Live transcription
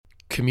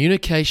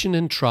Communication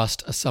and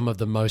trust are some of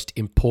the most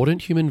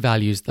important human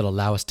values that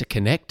allow us to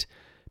connect,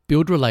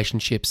 build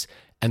relationships,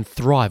 and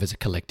thrive as a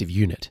collective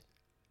unit.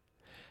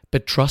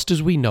 But trust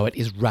as we know it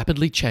is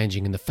rapidly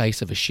changing in the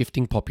face of a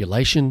shifting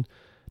population,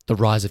 the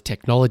rise of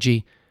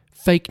technology,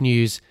 fake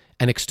news,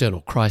 and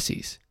external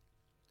crises.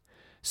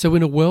 So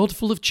in a world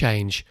full of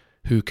change,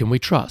 who can we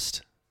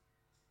trust?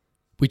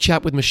 We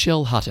chat with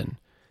Michelle Hutton,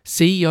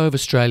 CEO of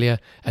Australia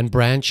and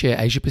Brand Chair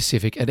Asia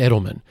Pacific at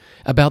Edelman,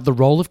 about the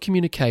role of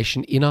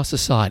communication in our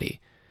society,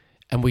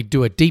 and we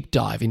do a deep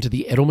dive into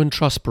the Edelman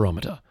Trust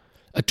Barometer,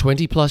 a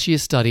 20-plus year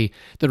study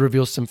that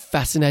reveals some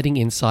fascinating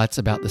insights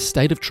about the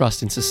state of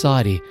trust in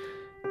society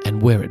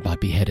and where it might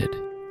be headed.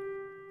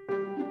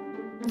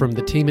 From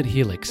the team at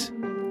Helix,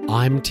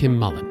 I'm Tim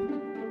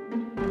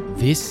Mullen.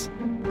 This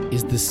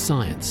is The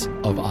Science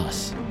of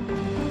Us.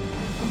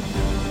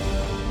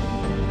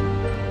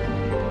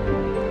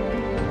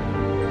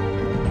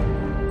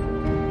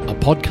 A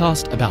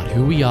podcast about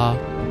who we are,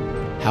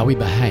 how we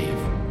behave,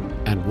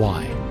 and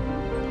why.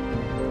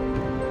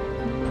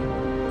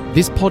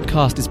 This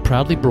podcast is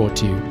proudly brought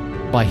to you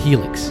by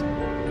Helix,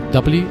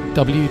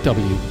 www.helix.com.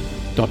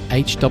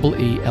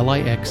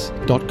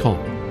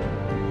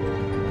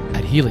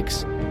 At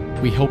Helix,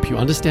 we help you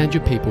understand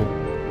your people,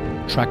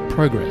 track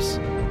progress,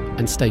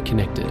 and stay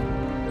connected.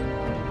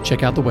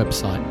 Check out the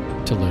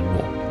website to learn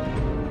more.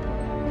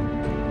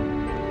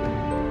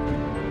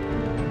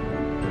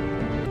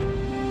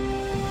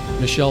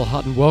 Michelle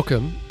Hutton,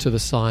 welcome to The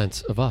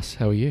Science of Us.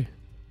 How are you?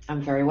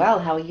 I'm very well.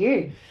 How are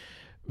you?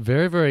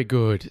 Very, very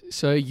good.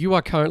 So you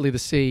are currently the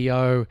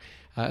CEO,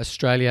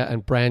 Australia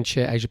and Brand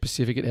Chair Asia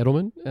Pacific at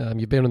Edelman.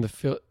 You've been on the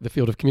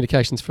field of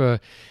communications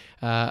for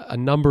a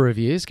number of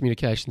years,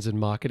 communications and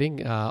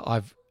marketing.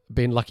 I've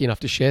been lucky enough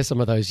to share some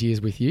of those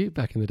years with you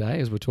back in the day,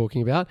 as we're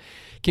talking about.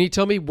 Can you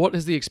tell me, what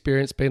has the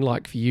experience been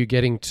like for you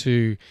getting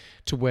to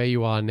where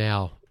you are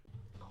now?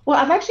 Well,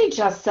 I've actually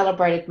just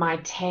celebrated my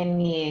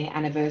 10-year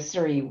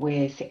anniversary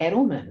with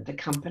Edelman, the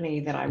company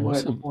that I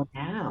work for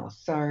now.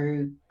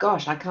 So,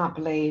 gosh, I can't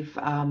believe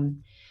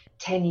 10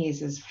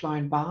 years has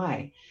flown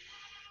by.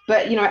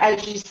 But, you know,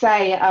 as you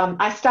say,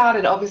 I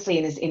started obviously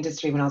in this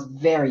industry when I was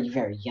very,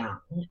 very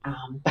young.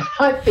 But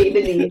I've been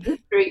in the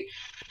industry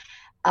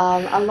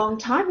a long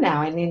time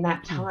now. And in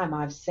that time,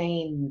 I've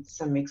seen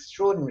some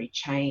extraordinary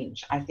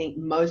change. I think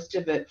most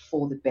of it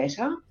for the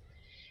better.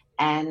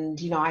 And,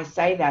 you know, I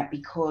say that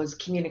because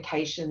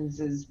communications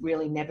has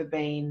really never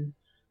been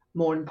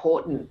more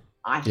important,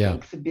 I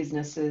think, for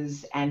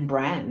businesses and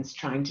brands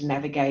trying to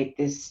navigate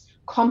this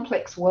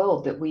complex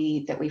world that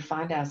we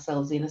find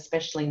ourselves in,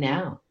 especially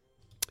now.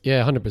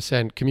 Yeah,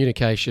 100%.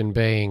 Communication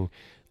being,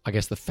 I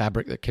guess, the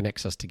fabric that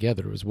connects us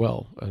together as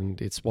well.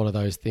 And it's one of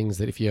those things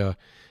that if you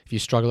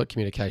struggle at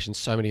communication,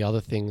 so many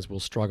other things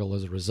will struggle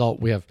as a result.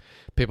 We have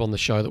people on the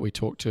show that we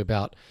talk to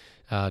about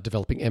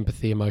developing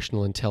empathy,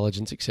 emotional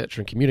intelligence,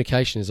 etc. And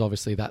communication is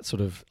obviously that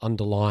sort of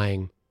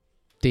underlying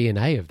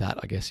DNA of that,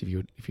 I guess, if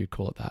you'd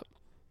call it that.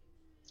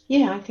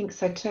 Yeah, I think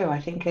so too.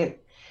 I think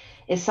it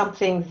is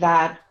something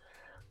that,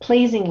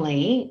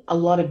 pleasingly, a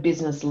lot of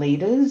business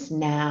leaders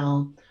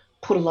now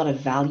put a lot of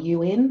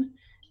value in.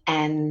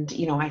 And,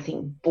 you know, I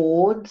think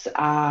boards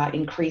are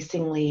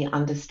increasingly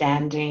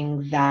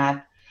understanding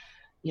that,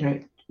 you know,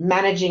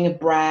 managing a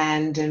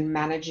brand and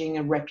managing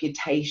a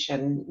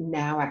reputation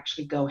now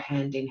actually go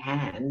hand in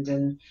hand,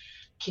 and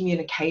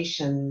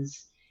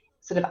communications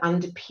sort of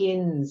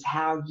underpins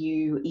how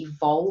you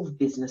evolve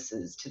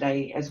businesses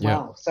today as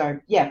well. So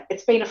yeah,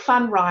 it's been a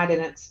fun ride,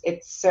 and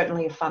it's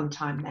certainly a fun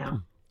time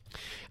now.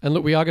 And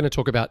look, we are going to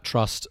talk about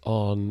trust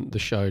on the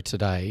show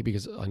today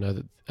because I know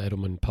that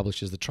Edelman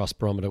publishes the Trust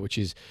Barometer, which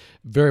is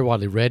very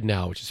widely read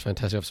now, which is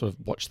fantastic. I've sort of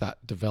watched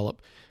that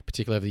develop,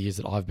 particularly over the years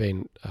that I've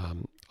been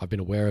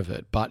aware of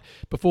it. But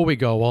before we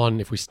go on,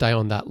 if we stay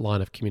on that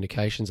line of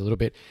communications a little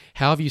bit,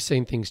 how have you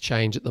seen things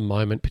change at the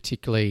moment,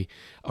 particularly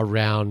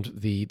around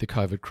the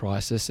COVID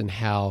crisis, and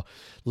how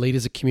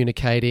leaders are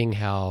communicating,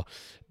 how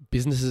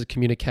businesses are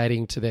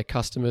communicating to their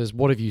customers?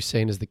 What have you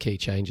seen as the key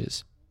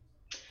changes?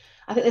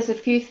 I think there's a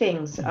few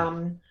things.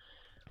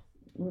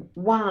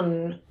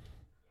 One,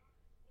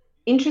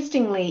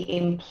 interestingly,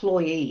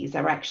 employees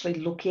are actually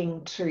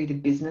looking to the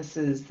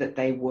businesses that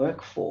they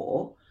work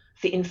for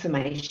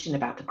information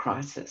about the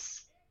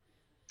crisis.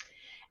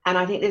 And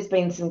I think there's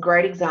been some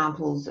great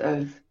examples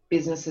of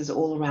businesses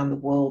all around the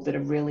world that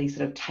have really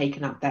sort of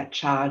taken up that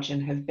charge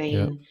and have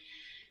been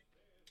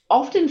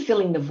often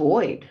filling the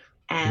void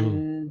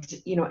and,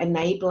 you know,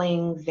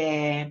 enabling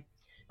their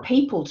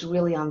people to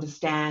really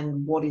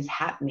understand what is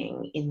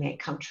happening in their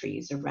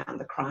countries around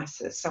the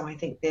crisis. So I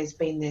think there's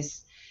been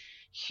this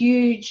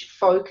huge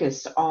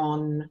focus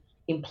on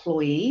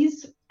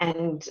employees,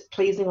 and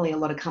pleasingly a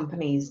lot of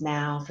companies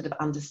now sort of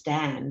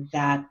understand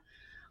that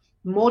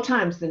more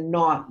times than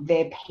not,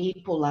 their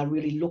people are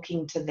really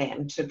looking to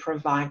them to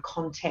provide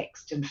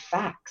context and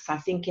facts. I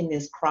think in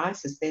this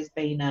crisis, there's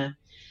been a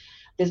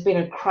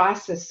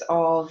crisis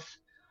of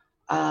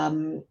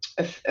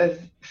of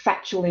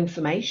factual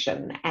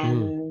information.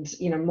 And,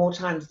 more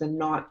times than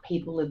not,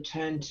 people have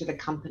turned to the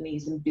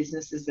companies and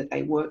businesses that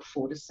they work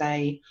for to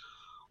say,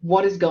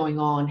 what is going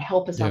on?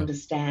 Help us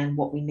understand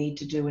what we need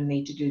to do and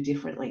need to do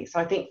differently. So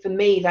I think for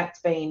me, that's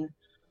been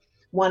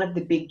one of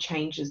the big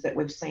changes that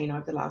we've seen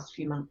over the last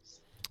few months.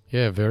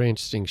 Yeah, very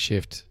interesting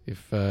shift.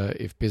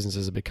 If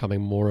businesses are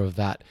becoming more of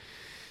that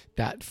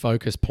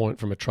focus point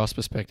from a trust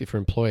perspective for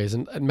employees,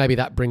 and maybe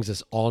that brings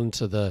us on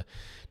to the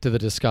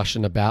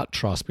discussion about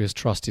trust, because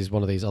trust is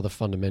one of these other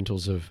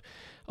fundamentals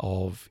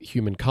of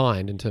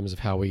humankind in terms of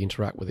how we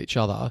interact with each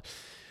other.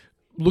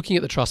 Looking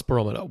at the Trust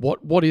Barometer,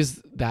 what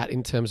is that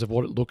in terms of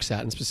what it looks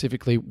at, and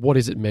specifically what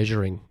is it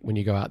measuring when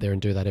you go out there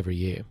and do that every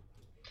year?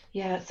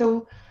 Yeah,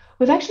 so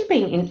we've actually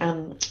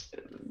been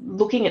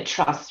looking at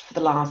trust for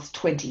the last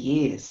 20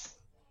 years.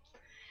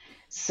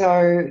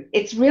 So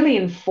it's really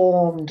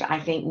informed, I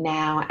think,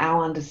 now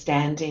our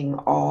understanding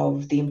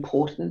of the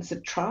importance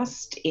of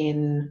trust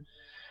in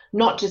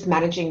not just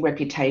managing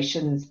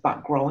reputations,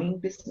 but growing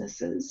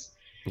businesses.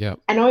 Yeah.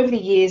 And over the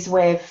years,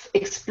 we've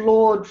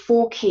explored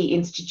 4 key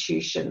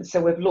institutions.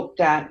 So we've looked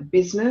at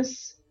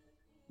business,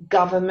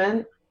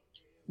 government,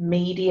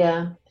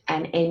 media,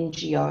 and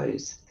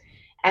NGOs.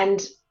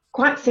 And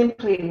quite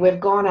simply, we've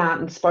gone out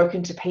and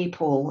spoken to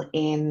people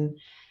in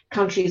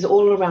countries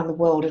all around the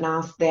world and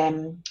asked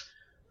them,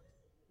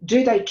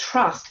 do they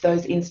trust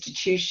those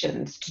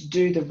institutions to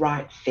do the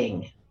right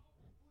thing?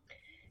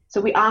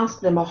 So we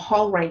asked them a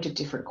whole range of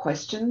different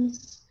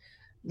questions.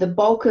 The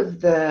bulk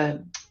of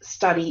the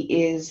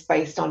study is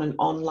based on an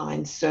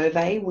online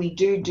survey. We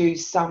do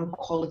some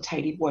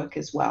qualitative work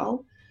as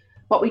well,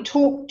 but we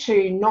talk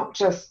to not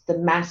just the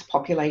mass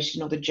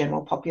population or the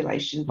general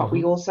population, but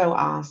we also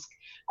ask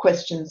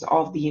questions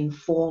of the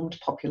informed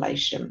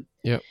population.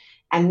 Yep.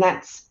 And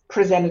that's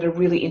presented a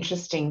really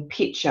interesting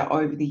picture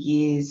over the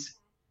years,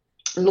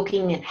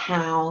 looking at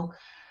how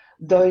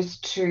those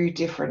 2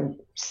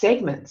 different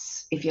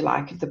segments, if you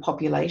like, of the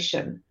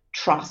population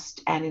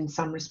trust and in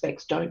some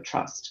respects don't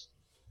trust.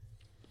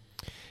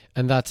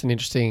 And that's an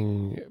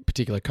interesting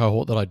particular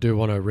cohort that I do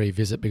want to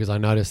revisit, because I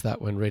noticed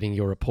that when reading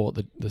your report,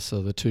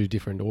 the 2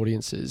 different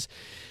audiences.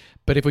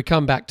 But if we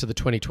come back to the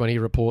 2020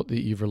 report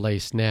that you've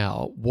released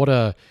now, what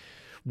are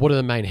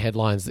the main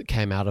headlines that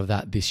came out of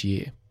that this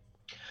year?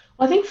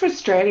 Well, I think for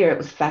Australia, it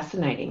was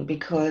fascinating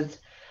because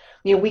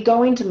we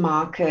go into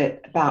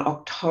market about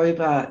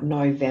October,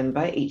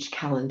 November each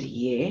calendar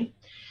year.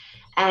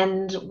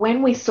 And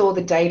when we saw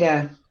the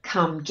data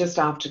come just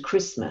after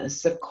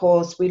Christmas, of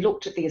course, we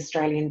looked at the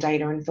Australian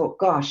data and thought,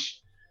 gosh,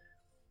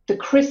 the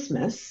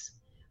Christmas,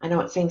 I know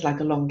it seems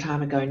like a long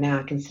time ago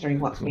now, considering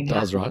what's been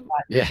happening. Does, right?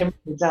 Yeah.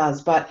 It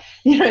does. But,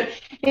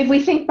 if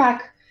we think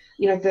back,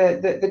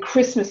 the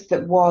Christmas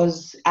that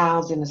was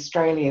ours in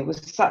Australia was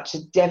such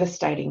a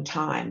devastating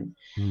time.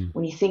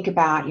 When you think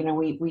about,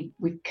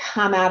 we've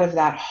come out of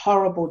that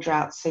horrible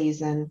drought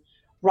season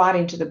right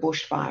into the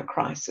bushfire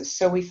crisis.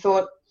 So we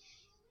thought,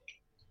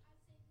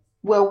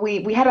 well,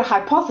 we had a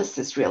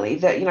hypothesis really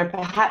that,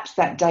 perhaps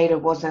that data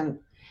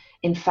wasn't,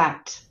 in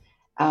fact,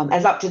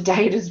 as up to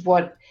date as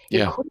what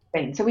it could have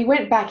been. So we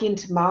went back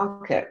into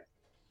market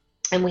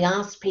and we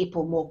asked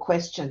people more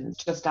questions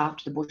just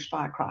after the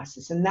bushfire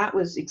crisis. And that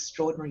was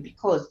extraordinary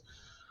because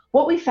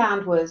what we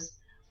found was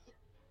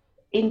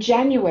in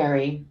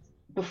January,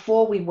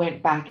 before we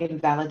went back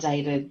and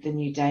validated the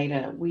new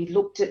data, we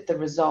looked at the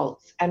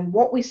results, and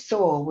what we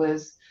saw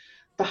was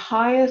the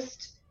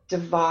highest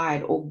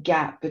divide or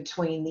gap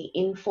between the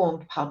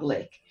informed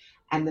public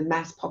and the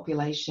mass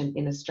population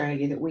in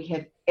Australia that we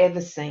had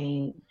ever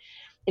seen.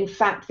 In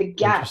fact, the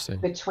gap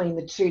between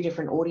the 2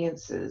 different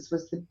audiences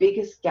was the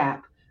biggest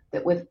gap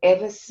that we've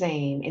ever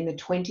seen in the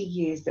 20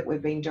 years that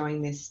we've been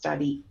doing this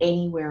study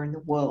anywhere in the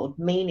world,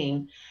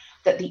 meaning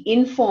that the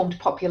informed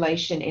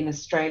population in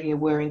Australia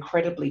were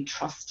incredibly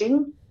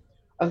trusting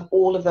of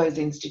all of those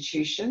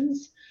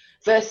institutions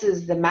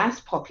versus the mass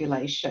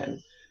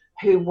population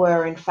who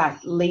were in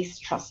fact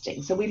least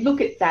trusting. So we look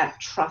at that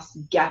trust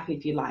gap,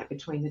 if you like,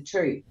 between the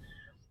 2.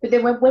 But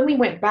then when we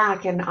went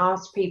back and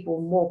asked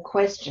people more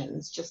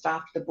questions just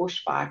after the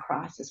bushfire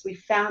crisis, we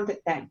found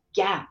that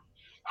gap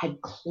had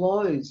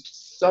closed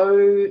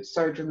so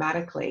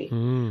dramatically.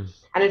 And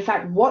in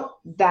fact, what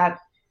that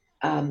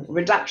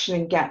reduction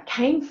in gap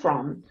came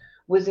from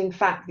was in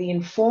fact the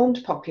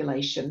informed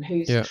population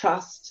whose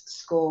trust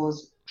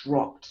scores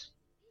dropped.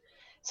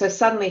 So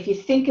suddenly, if you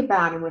think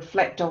about and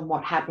reflect on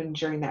what happened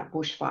during that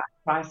bushfire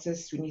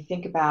crisis, when you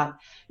think about,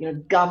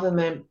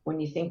 government, when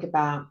you think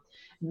about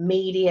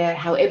media,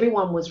 how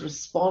everyone was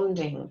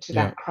responding to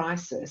that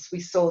crisis, we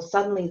saw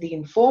suddenly the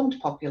informed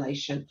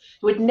population,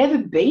 who had never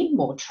been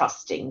more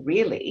trusting,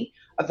 really,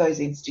 of those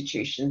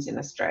institutions in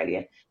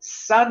Australia,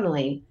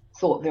 suddenly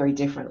thought very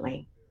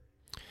differently.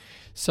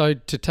 So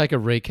to take a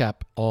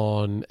recap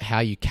on how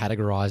you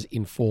categorize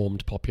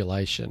informed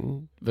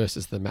population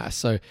versus the mass.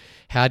 So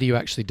how do you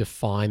actually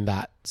define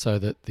that so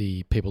that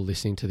the people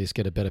listening to this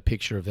get a better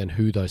picture of then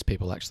who those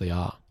people actually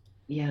are?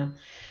 Yeah.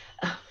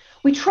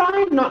 We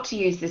try not to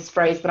use this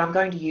phrase, but I'm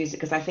going to use it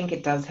because I think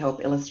it does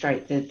help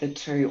illustrate the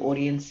two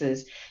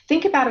audiences.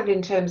 Think about it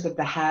in terms of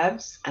the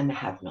haves and the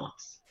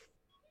have-nots.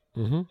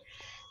 Mm-hmm.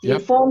 The Yep.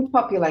 informed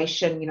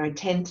population,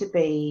 tend to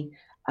be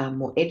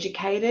more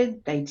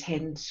educated. They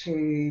tend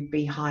to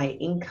be high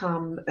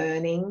income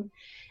earning,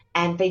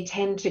 and they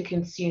tend to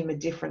consume a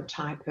different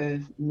type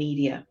of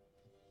media.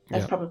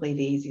 That's Yep. probably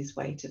the easiest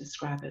way to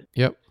describe it.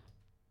 Yep.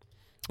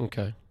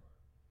 Okay.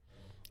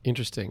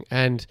 Interesting.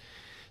 And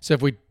so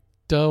if we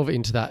delve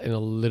into that in a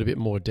little bit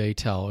more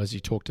detail, as you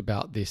talked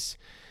about this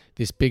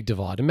big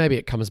divide, and maybe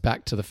it comes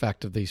back to the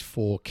fact of these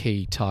four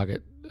key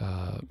target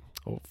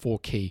or four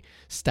key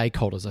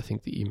stakeholders, I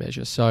think, that you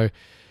measure. So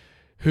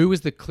who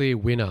is the clear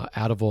winner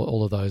out of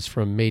all of those,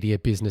 from media,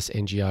 business,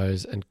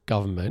 NGOs, and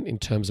government, in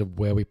terms of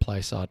where we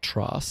place our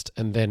trust?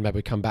 And then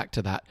maybe come back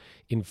to that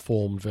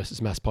informed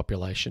versus mass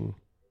population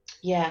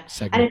Yeah.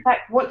 segment. And in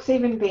fact, what's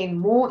even been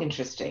more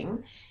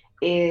interesting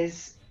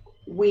is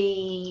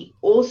we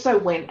also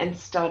went and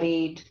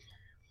studied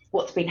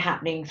what's been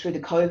happening through the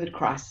COVID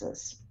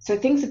crisis. So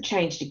things have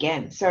changed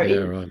again. So Yeah,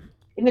 right.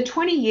 in the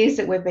 20 years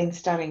that we've been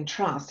studying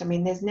trust, I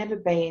mean, there's never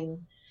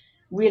been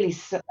really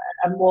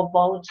a more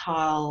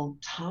volatile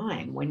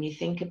time when you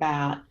think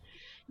about,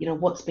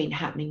 what's been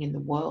happening in the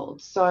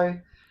world. So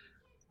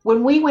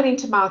when we went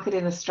into market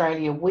in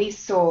Australia, we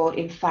saw,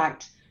 in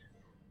fact,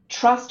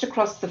 trust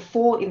across the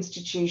four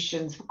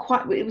institutions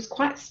it was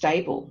quite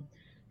stable.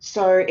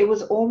 So it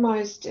was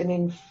almost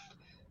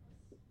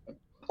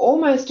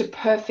a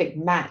perfect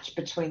match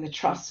between the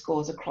trust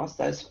scores across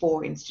those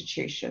four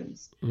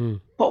institutions.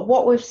 Mm. But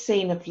what we've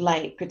seen of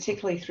late,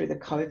 particularly through the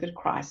COVID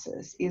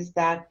crisis, is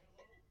that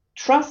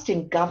trust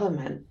in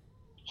government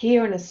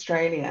here in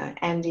Australia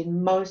and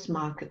in most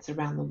markets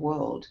around the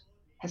world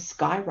has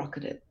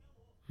skyrocketed.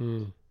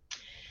 Mm.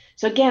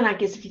 So again, I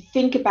guess if you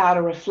think about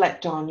or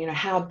reflect on,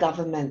 how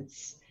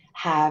governments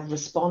have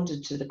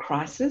responded to the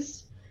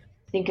crisis,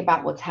 think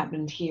about what's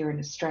happened here in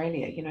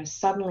Australia.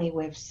 Suddenly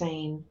we've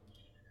seen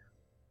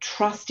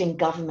trust in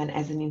government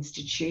as an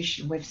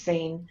institution. We've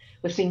seen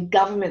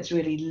governments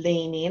really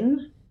lean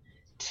in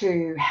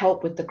to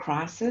help with the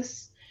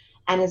crisis.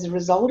 And as a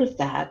result of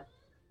that,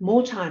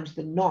 more times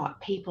than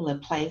not, people are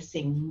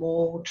placing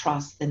more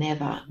trust than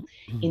ever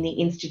in the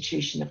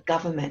institution of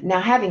government. Now,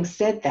 having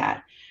said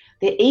that,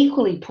 they're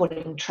equally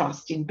putting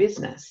trust in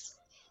business,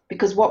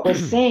 because what we're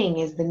seeing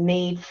is the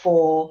need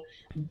for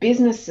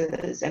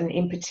businesses, and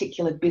in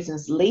particular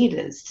business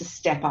leaders, to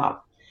step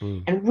up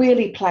and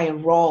really play a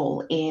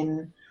role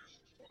in,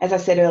 as I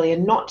said earlier,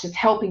 not just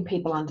helping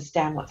people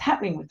understand what's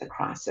happening with the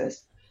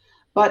crisis,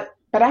 but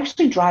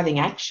actually driving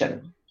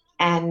action.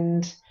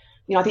 And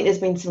I think there's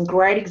been some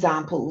great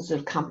examples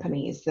of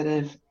companies that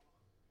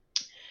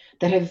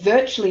have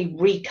virtually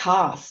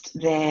recast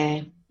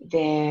their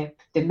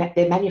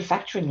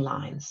manufacturing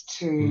lines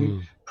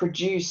to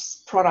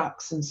produce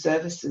products and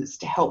services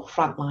to help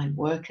frontline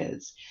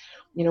workers.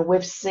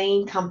 We've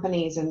seen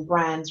companies and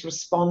brands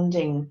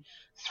responding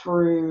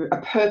through a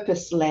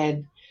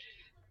purpose-led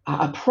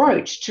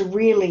approach to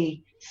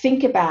really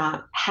think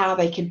about how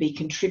they can be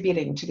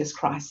contributing to this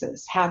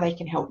crisis, how they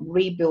can help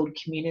rebuild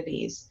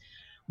communities,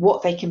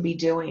 what they can be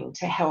doing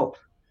to help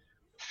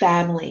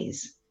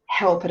families,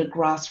 help at a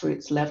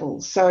grassroots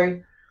level. So,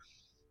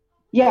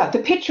 yeah, the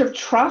picture of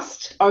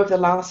trust over the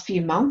last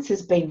few months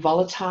has been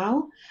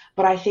volatile,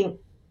 but I think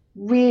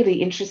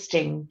really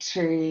interesting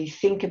to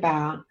think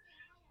about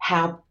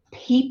how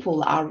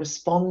people are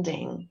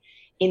responding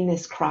in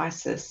this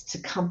crisis to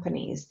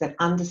companies that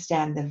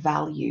understand the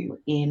value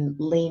in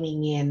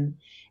leaning in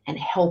and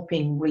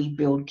helping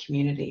rebuild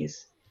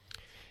communities.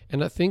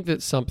 And I think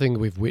that's something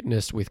we've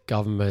witnessed with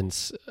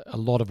governments, a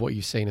lot of what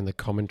you've seen in the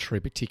commentary,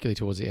 particularly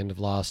towards the end of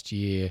last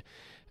year,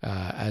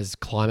 as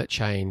climate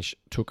change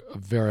took a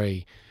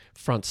very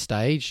front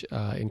stage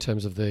in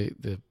terms of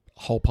the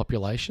whole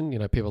population.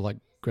 People like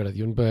Greta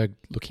Thunberg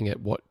looking at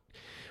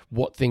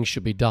what things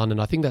should be done.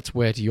 And I think that's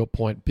where, to your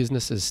point,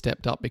 businesses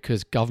stepped up,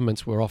 because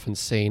governments were often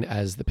seen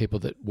as the people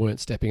that weren't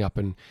stepping up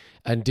and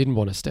didn't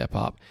want to step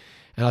up.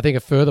 And I think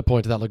a further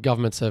point to that, look,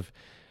 governments have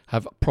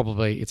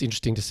probably, it's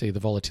interesting to see the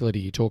volatility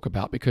you talk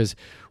about, because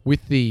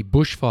with the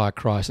bushfire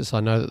crisis,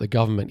 I know that the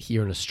government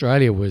here in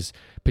Australia was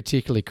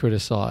particularly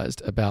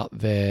criticised about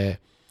their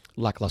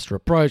lackluster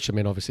approach. I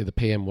mean, obviously the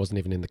PM wasn't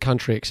even in the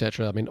country,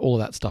 etc. I mean, all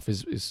of that stuff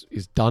is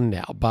done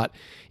now. But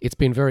it's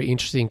been very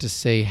interesting to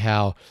see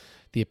how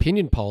the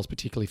opinion polls,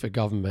 particularly for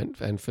government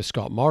and for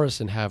Scott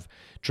Morrison, have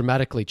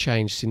dramatically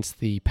changed since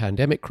the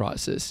pandemic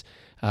crisis.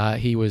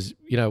 He was,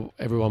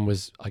 everyone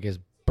was, I guess,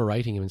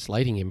 berating him and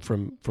slating him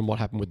from what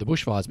happened with the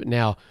bushfires. But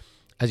now,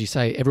 as you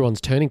say,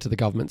 everyone's turning to the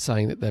government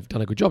saying that they've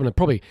done a good job. And it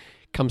probably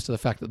comes to the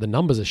fact that the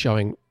numbers are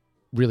showing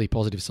really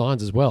positive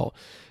signs as well.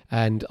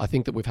 And I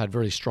think that we've had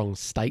very strong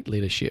state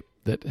leadership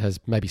that has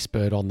maybe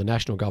spurred on the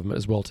national government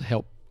as well to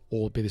help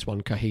all be this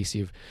one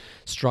cohesive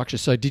structure.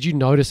 So did you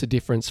notice a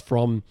difference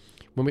from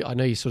when I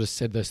know you sort of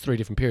said those three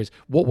different periods,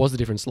 what was the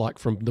difference like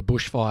from the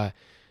bushfire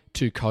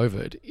to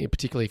COVID,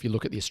 particularly if you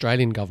look at the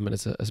Australian government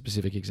as a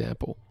specific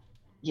example?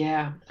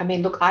 Yeah, I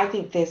mean, look, I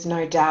think there's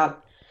no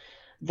doubt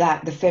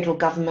that the federal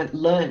government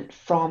learnt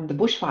from the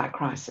bushfire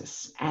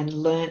crisis and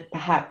learnt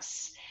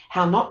perhaps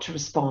how not to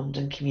respond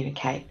and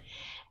communicate.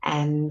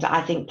 And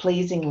I think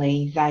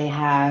pleasingly, they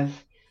have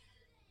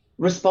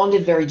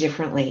responded very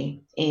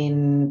differently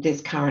in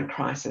this current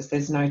crisis.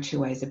 There's no two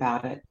ways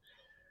about it.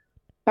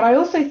 But I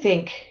also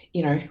think,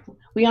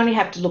 we only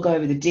have to look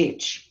over the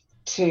ditch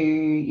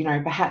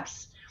to,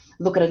 perhaps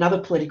look at another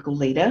political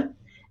leader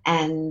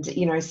and,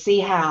 see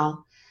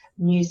how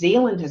New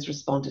Zealand has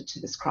responded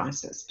to this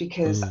crisis.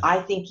 Because Mm.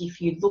 I think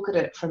if you look at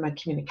it from a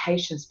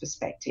communications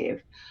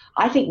perspective,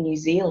 I think New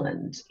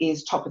Zealand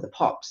is top of the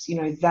pops. They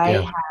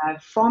Yeah.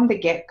 have, from the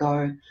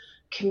get-go,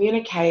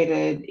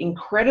 communicated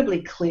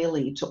incredibly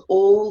clearly to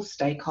all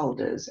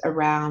stakeholders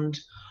around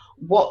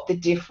what the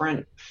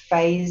different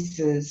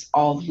phases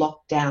of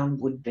lockdown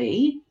would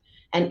be,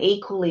 and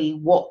equally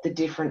what the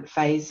different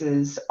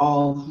phases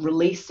of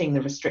releasing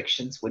the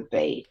restrictions would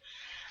be.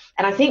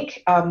 And I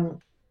think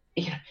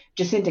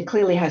Jacinda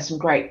clearly has some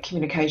great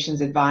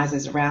communications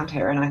advisors around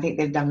her, and I think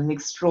they've done an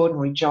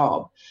extraordinary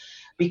job,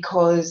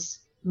 because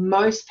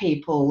most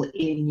people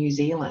in New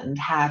Zealand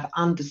have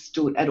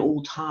understood at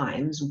all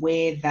times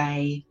where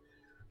they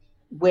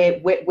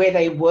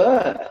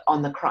were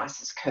on the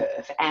crisis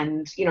curve,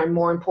 and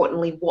more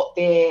importantly what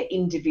their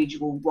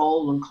individual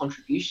role and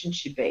contribution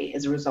should be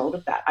as a result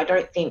of that. I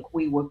don't think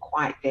we were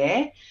quite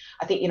there.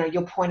 I think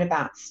your point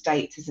about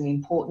states is an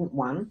important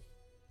one,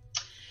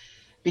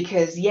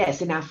 because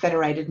yes, in our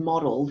federated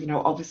model,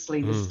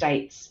 obviously the Mm.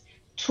 states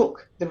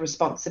took the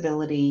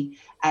responsibility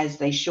as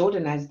they should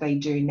and as they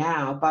do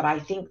now, but I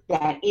think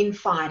that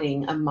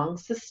infighting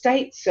amongst the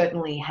states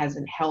certainly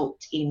hasn't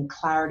helped in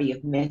clarity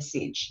of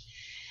message.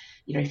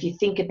 If you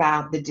think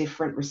about the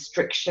different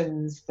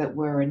restrictions that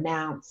were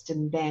announced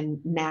and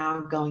then now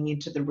going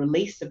into the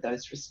release of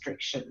those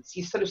restrictions,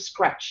 you sort of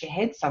scratch your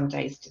head some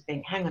days to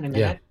think, hang on a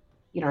Yeah.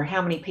 minute,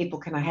 how many people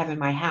can I have in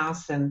my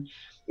house? And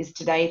is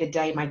today the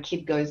day my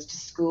kid goes to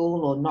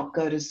school or not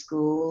go to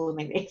school? I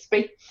mean, it's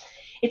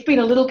been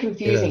a little It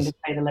confusing to is.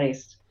 say the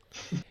least.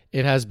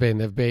 It has been.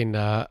 There've been,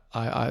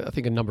 I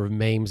think, a number of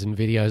memes and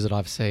videos that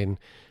I've seen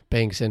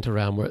being sent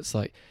around where it's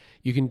like,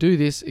 you can do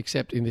this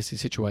except in this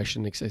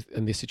situation, except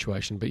in this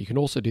situation, but you can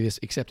also do this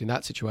except in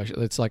that situation.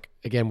 It's like,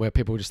 again, where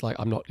people are just like,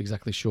 I'm not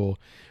exactly sure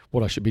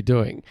what I should be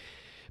doing.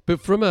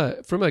 But from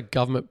a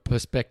government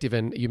perspective,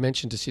 and you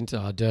mentioned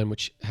Jacinda Ardern,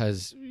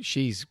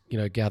 she's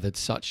gathered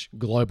such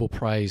global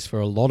praise for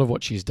a lot of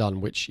what she's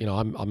done, which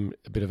I'm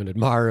a bit of an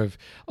admirer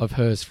of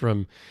hers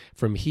from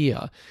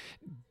here.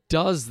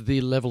 Does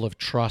the level of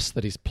trust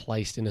that is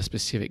placed in a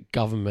specific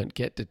government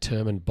get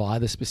determined by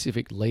the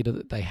specific leader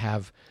that they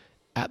have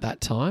at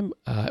that time,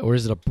 or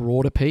is it a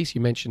broader piece?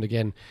 You mentioned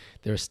again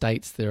there are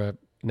states, there are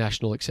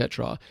national,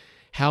 etc.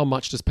 How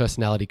much does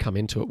personality come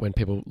into it when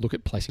people look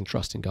at placing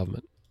trust in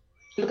government?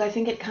 Look, I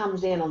think it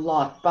comes in a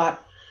lot,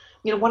 but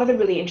one of the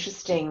really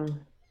interesting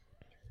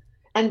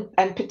and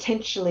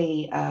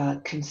potentially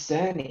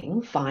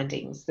concerning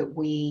findings that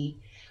we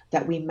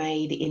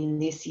made in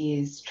this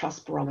year's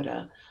Trust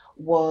Barometer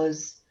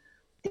was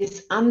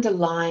this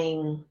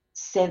underlying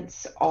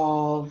sense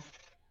of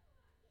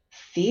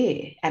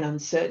fear and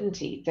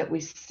uncertainty that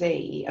we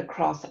see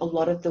across a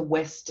lot of the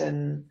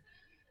Western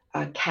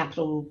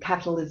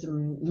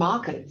capitalism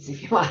markets,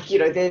 if you like.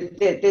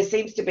 There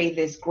seems to be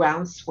this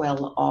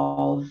groundswell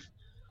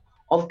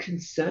of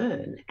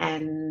concern,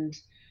 and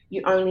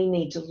you only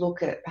need to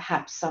look at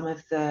perhaps some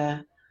of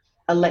the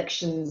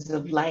elections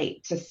of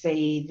late to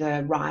see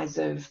the rise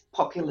of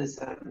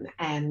populism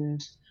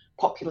and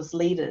populist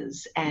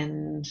leaders.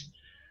 And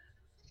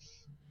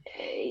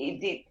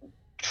the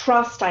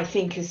trust, I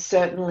think, has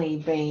certainly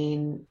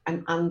been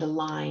an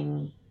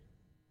underlying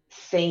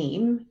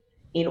theme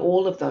in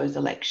all of those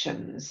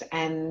elections.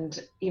 And,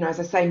 as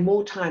I say,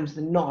 more times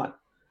than not,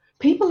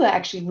 people are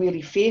actually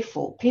really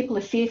fearful. People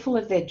are fearful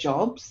of their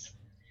jobs.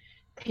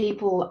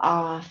 People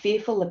are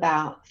fearful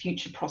about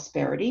future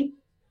prosperity.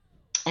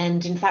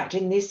 And in fact,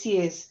 in this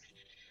year's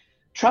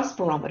Trust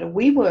Barometer,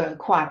 we were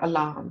quite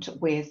alarmed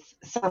with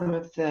some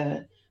of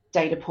the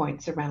data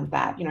points around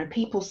that.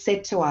 People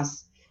said to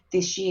us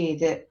this year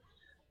that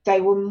they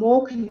were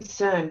more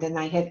concerned than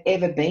they have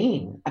ever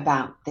been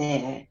about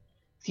their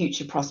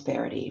future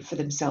prosperity for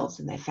themselves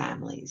and their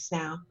families.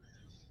 Now,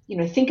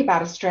 think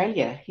about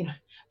Australia,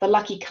 the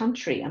lucky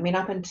country. I mean,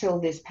 up until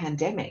this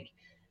pandemic,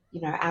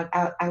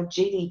 our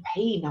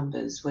GDP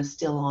numbers were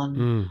still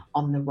Mm,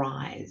 on the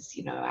rise.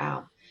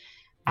 Our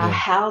yeah,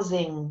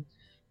 housing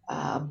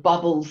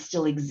bubble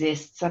still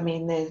exists. I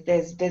mean,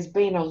 there's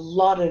been a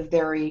lot of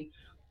very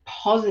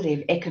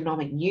positive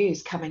economic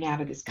news coming out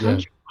of this yeah,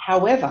 country.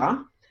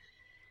 However,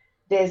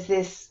 there's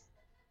this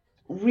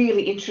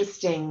really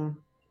interesting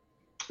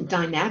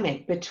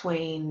dynamic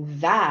between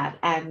that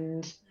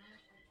and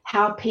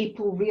how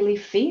people really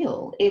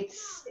feel.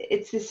 It's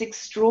this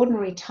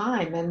extraordinary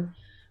time, and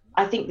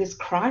I think this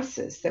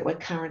crisis that we're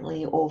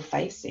currently all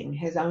facing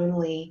has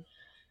only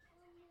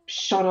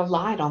shone a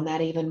light on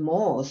that even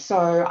more. So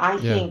I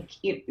yeah, think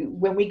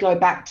when we go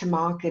back to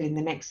market in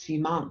the next few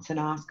months and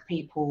ask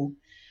people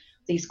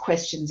these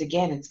questions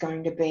again, it's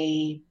going to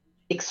be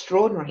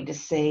extraordinary to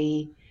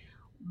see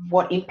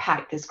what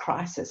impact this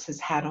crisis has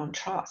had on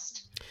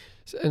trust.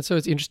 And so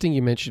it's interesting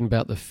you mentioned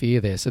about the fear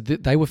there. So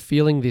they were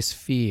feeling this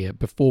fear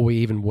before we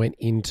even went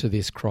into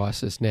this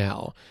crisis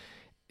now.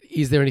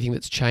 Is there anything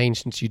that's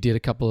changed since you did a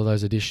couple of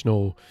those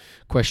additional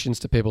questions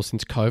to people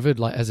since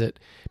COVID?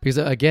 Because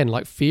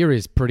again, fear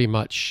is pretty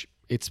much,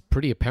 it's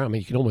pretty apparent. I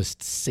mean, you can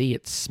almost see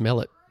it, smell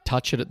it,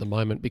 touch it at the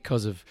moment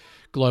because of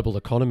global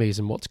economies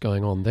and what's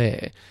going on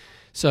there.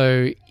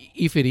 So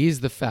if it is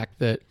the fact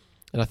that,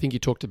 and I think you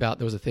talked about,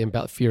 there was a theme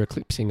about fear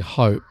eclipsing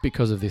hope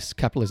because of this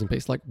capitalism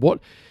piece,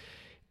 what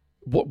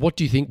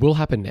do you think will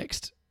happen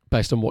next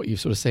based on what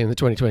you've sort of seen in the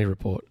 2020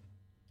 report?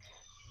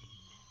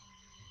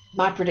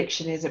 My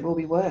prediction is it will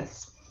be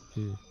worse.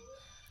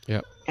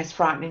 Yeah. As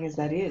frightening as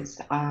that is.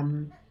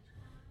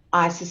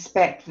 I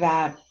suspect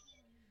that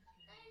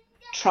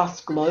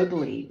trust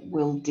globally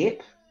will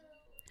dip.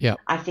 Yeah.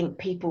 I think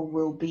people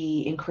will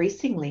be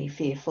increasingly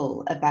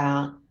fearful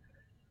about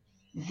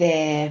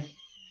their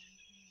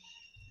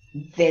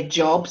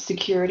job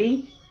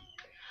security.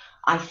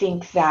 I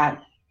think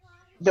that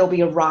there'll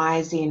be a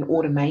rise in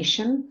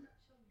automation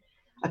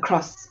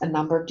across a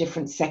number of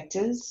different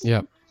sectors.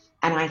 Yeah.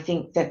 And I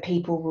think that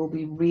people will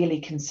be really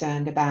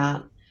concerned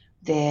about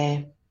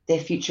their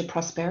future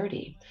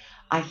prosperity.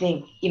 I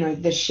think,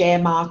 the share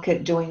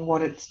market doing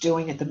what it's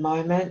doing at the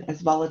moment,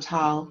 as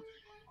volatile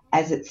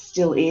as it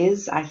still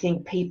is, I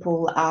think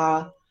people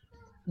are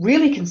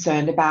really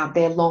concerned about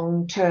their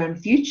long-term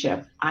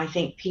future. I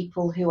think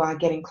people who are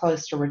getting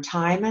close to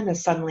retirement are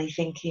suddenly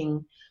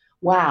thinking,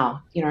 wow,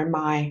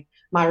 my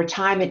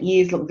retirement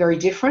years look very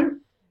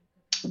different.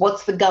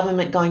 What's the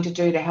government going to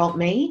do to help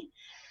me?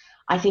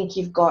 I think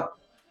you've got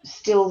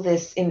still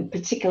this,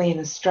 particularly in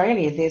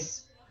Australia,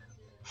 this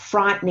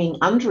frightening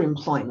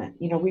underemployment.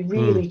 We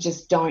really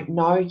just don't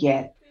know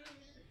yet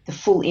the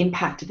full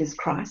impact of this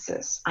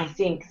crisis. I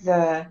think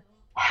the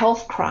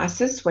health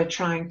crisis we're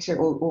trying to,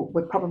 or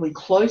we're probably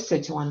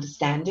closer to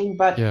understanding,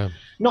 but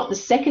not the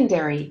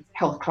secondary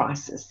health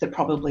crisis that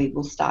probably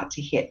will start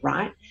to hit,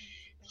 right?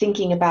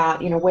 Thinking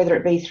about, whether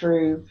it be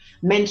through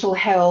mental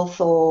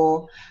health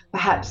or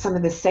perhaps some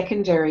of the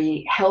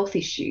secondary health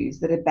issues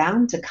that are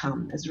bound to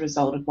come as a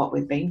result of what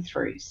we've been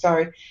through.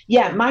 So,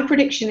 my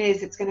prediction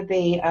is it's going to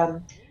be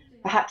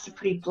perhaps a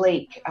pretty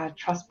bleak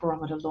trust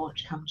barometer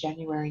launch come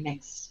January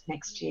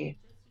next year.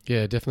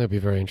 Yeah, definitely be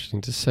very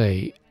interesting to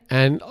see.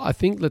 And I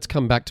think let's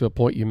come back to a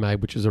point you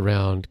made, which is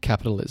around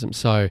capitalism.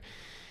 So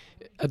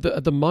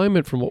at the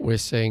moment, from what we're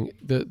seeing,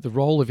 the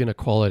role of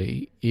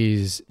inequality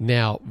is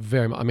now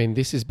very much, I mean,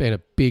 this has been a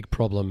big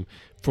problem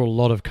for a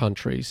lot of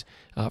countries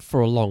for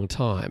a long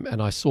time. And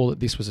I saw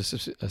that this was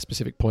a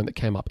specific point that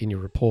came up in your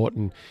report,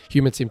 and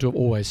humans seem to have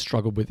always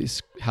struggled with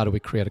this. How do we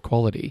create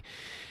equality?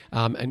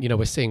 And,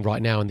 we're seeing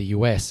right now in the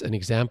US an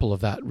example of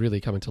that really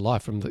coming to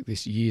life from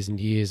this years and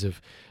years of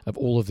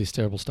all of this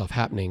terrible stuff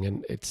happening.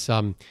 And it's,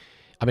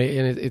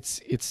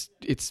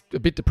 it's a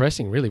bit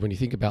depressing, really, when you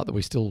think about that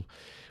we still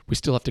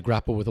have to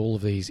grapple with all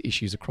of these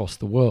issues across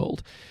the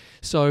world.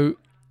 So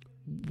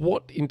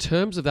what, in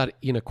terms of that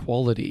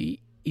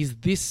inequality, is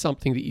this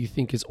something that you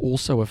think is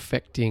also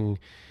affecting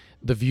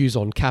the views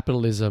on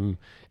capitalism,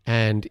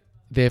 and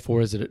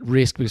therefore is it at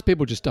risk? Because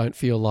people just don't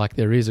feel like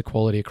there is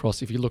equality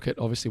across. If you look at,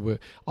 obviously,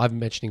 I'm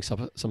mentioning some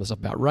of the stuff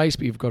about race,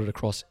 but you've got it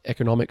across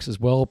economics as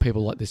well.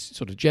 People like this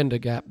sort of gender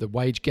gap, the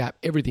wage gap,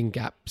 everything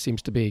gap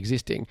seems to be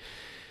existing.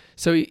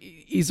 So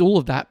is all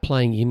of that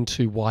playing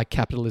into why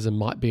capitalism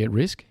might be at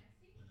risk?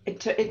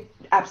 It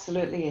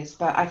absolutely is.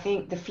 But I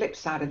think the flip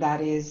side of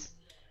that is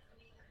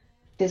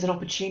there's an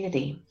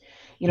opportunity.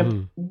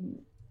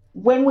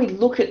 When we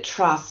look at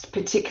trust,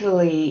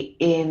 particularly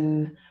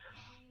in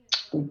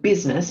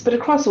business, but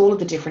across all of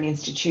the different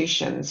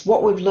institutions,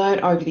 what we've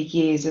learned over the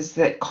years is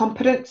that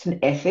competence and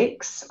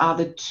ethics are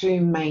the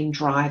two main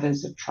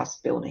drivers of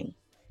trust building.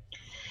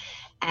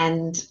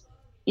 And,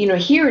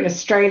 here in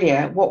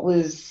Australia, what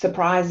was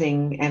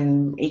surprising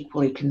and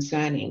equally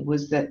concerning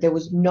was that there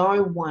was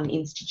no one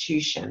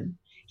institution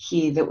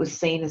here that was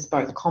seen as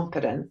both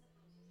competent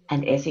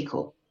and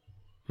ethical.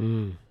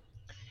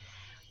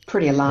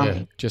 Pretty alarming.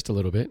 Yeah, just a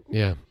little bit,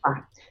 yeah.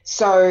 Right.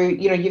 So,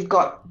 you've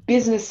got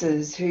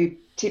businesses who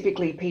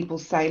typically people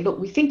say, look,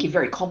 we think you're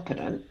very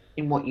competent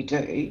in what you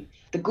do,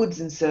 the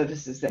goods and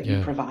services that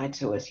you provide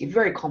to us, you're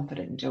very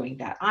competent in doing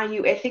that. Are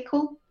you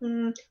ethical?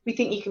 We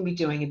think you can be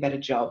doing a better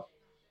job.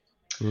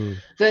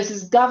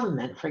 Versus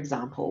government, for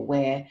example,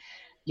 where,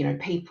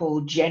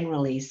 people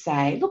generally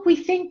say, look, we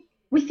think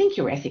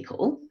you're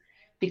ethical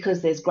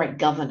because there's great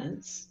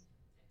governance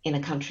in a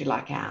country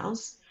like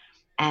ours.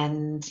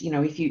 And,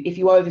 if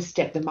you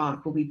overstep the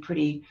mark, we'll be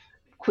pretty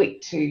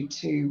quick to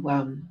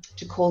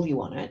call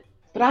you on it.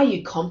 But are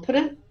you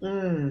competent?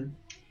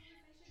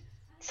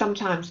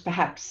 Sometimes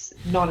perhaps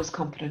not as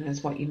competent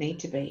as what you need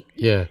to be.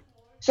 Yeah.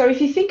 So if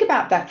you think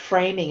about that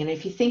framing, and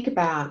if you think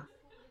about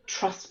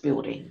trust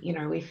building,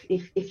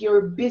 if you're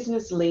a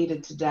business leader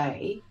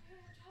today,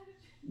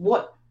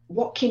 what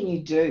can you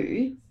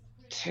do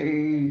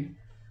to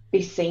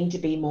be seen to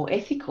be more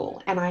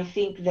ethical. And I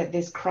think that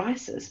this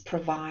crisis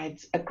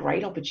provides a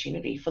great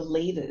opportunity for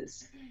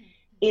leaders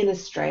in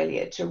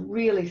Australia to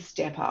really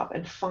step up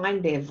and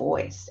find their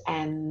voice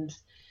and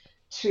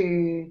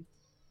to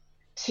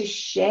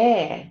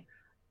share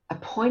a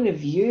point of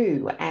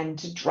view and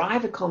to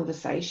drive a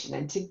conversation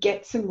and to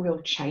get some real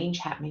change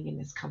happening in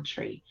this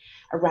country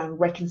around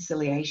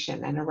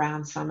reconciliation and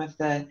around some of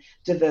the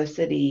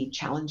diversity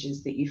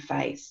challenges that you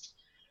faced.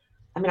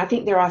 I mean, I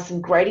think there are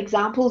some great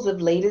examples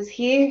of leaders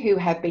here who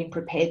have been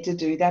prepared to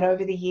do that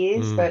over the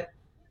years, but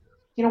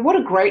what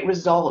a great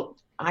result,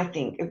 I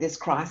think, of this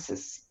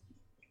crisis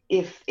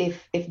if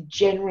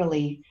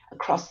generally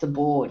across the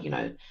board,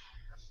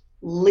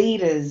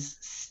 leaders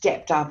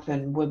stepped up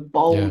and were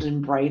bold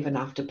and brave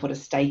enough to put a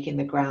stake in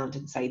the ground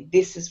and say,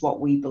 this is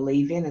what we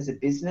believe in as a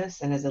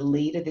business, and as a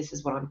leader, this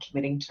is what I'm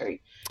committing to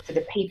for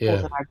the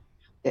people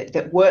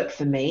that work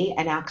for me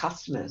and our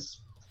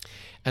customers.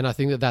 And I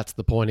think that that's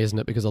the point, isn't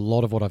it? Because a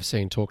lot of what I've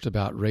seen talked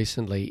about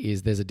recently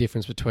is there's a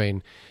difference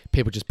between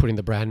people just putting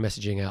the brand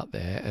messaging out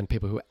there and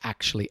people who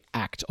actually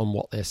act on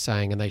what they're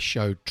saying, and they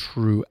show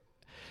true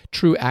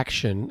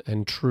action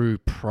and true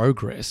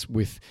progress.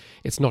 With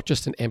it's not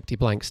just an empty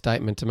blank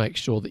statement to make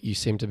sure that you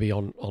seem to be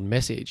on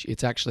message.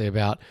 It's actually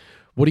about,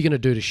 what are you going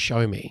to do to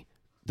show me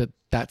that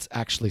that's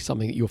actually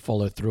something that you'll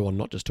follow through on,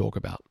 not just talk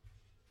about.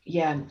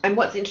 Yeah. And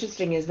what's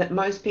interesting is that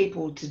most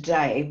people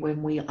today,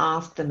 when we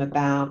ask them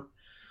about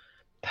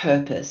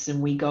purpose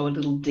and we go a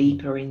little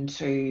deeper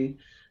into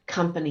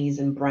companies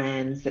and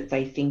brands that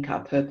they think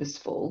are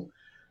purposeful,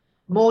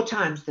 more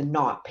times than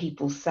not,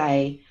 people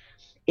say,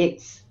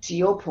 it's, to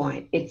your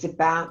point, it's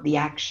about the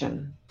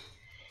action.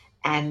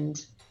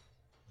 And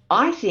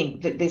I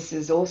think that this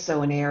is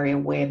also an area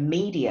where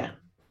media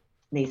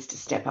needs to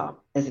step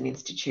up as an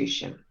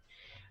institution.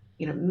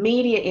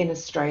 Media in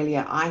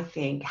Australia, I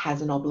think,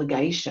 has an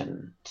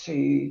obligation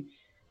to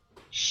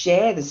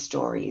share the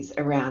stories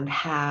around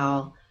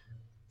how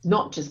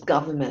not just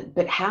government,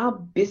 but how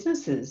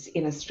businesses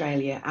in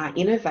Australia are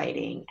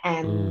innovating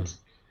and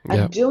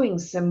are doing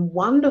some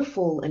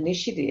wonderful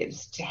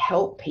initiatives to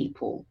help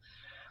people.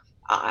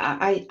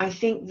 I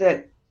think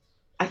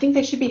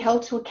they should be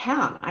held to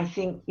account. I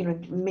think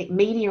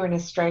media in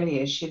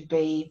Australia should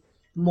be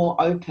more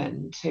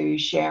open to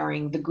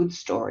sharing the good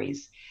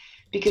stories,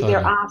 because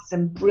there are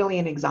some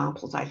brilliant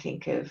examples, I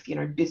think, of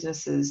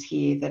businesses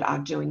here that are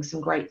doing some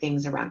great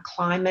things around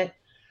climate,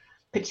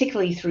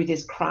 particularly through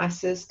this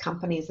crisis.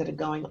 Companies that are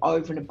going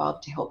over and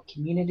above to help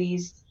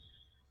communities.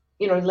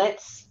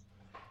 Let's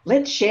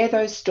share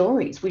those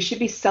stories. We should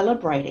be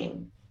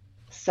celebrating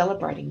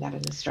that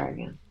in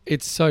Australia.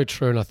 It's so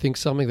true. And I think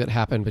something that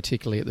happened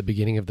particularly at the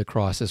beginning of the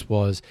crisis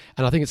was,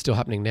 and I think it's still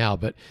happening now,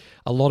 but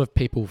a lot of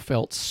people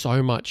felt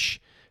so much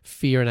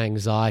fear and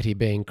anxiety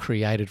being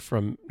created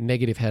from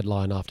negative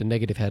headline after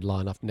negative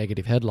headline after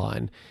negative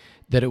headline,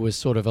 that it was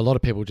sort of, a lot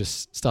of people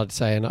just started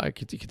saying,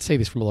 you could see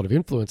this from a lot of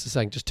influencers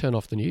saying, just turn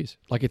off the news.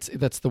 Like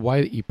that's the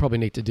way that you probably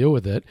need to deal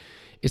with it,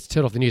 is to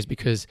turn off the news,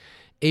 because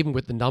even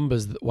with the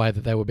numbers, the way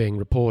that they were being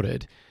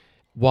reported,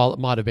 while it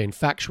might have been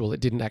factual, it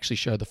didn't actually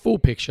show the full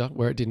picture,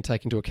 where it didn't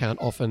take into account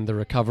often the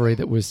recovery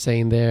that was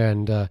seen there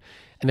and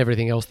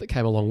everything else that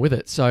came along with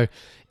it. So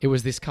it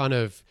was this kind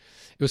of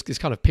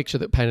picture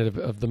that painted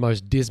of the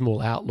most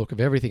dismal outlook of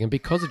everything. And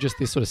because of just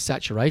this sort of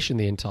saturation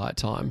the entire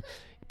time,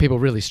 people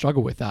really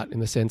struggle with that, in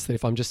the sense that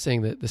if I'm just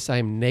seeing the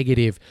same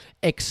negative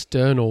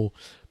external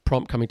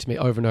prompt coming to me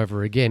over and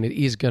over again, it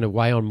is going to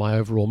weigh on my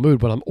overall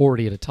mood when I'm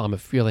already at a time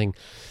of feeling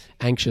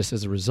anxious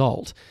as a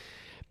result.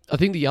 I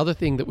think the other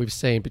thing that we've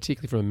seen,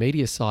 particularly from a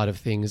media side of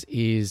things,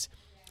 is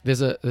there's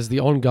the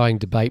ongoing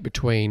debate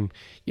between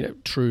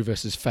true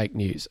versus fake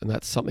news, and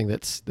that's something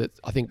that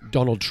I think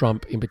Donald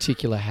Trump in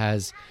particular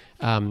has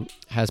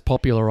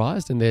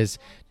popularized, and there's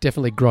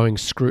definitely growing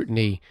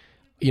scrutiny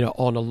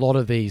on a lot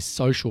of these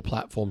social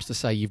platforms to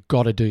say you've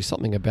got to do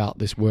something about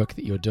this work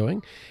that you're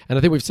doing. And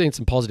I think we've seen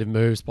some positive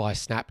moves by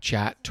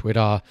Snapchat,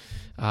 Twitter,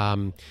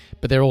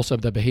 but there are also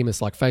the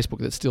behemoths like Facebook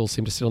that still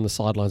seem to sit on the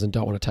sidelines and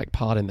don't want to take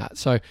part in that.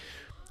 So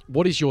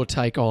what is your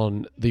take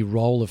on the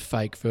role of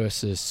fake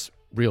versus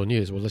real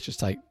news? Well, let's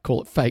just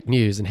call it fake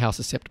news, and how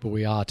susceptible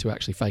we are to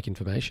actually fake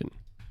information.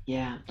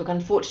 Yeah, look,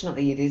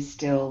 unfortunately, it is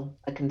still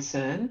a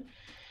concern.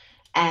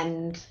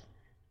 And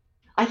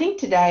I think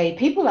today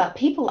people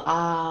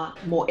are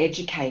more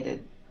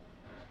educated,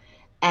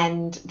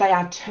 and they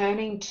are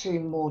turning to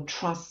more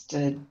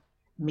trusted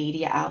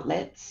media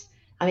outlets.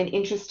 I mean,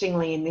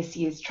 interestingly, in this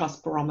year's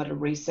Trust Barometer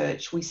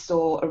research, we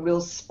saw a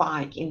real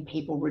spike in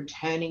people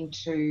returning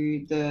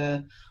to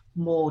the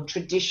more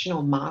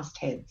traditional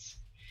mastheads.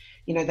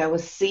 They were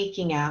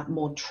seeking out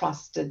more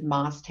trusted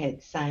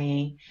mastheads,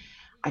 saying,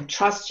 I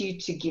trust you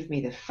to give me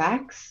the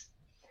facts.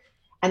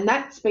 And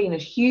that's been a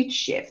huge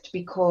shift,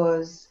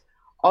 because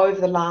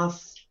over the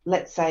last,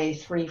 let's say,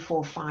 3,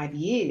 4, 5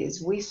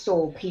 years, we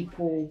saw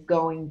people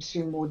going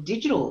to more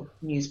digital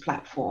news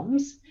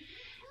platforms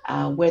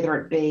whether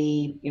it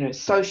be,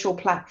 social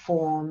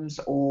platforms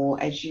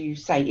or, as you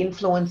say,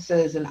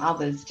 influencers and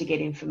others to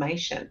get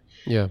information.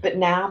 Yeah. But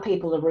now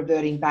people are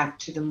reverting back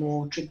to the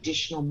more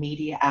traditional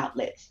media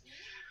outlets,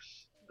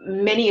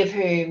 many of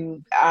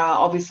whom are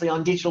obviously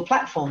on digital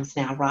platforms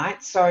now,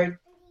 right? So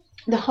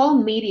the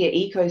whole media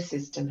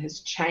ecosystem has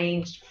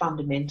changed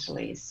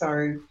fundamentally.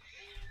 So,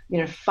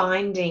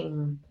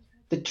 finding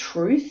the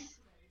truth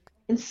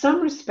in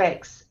some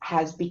respects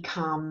has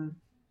become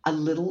a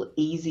little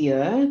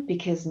easier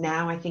because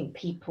now I think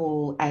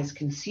people, as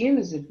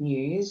consumers of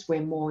news,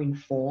 we're more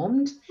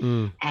informed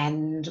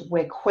and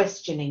we're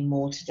questioning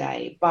more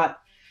today. But,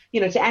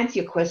 to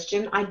answer your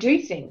question, I do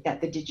think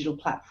that the digital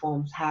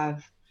platforms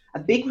have a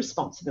big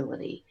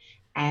responsibility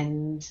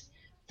and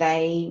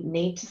they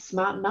need to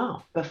smarten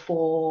up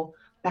before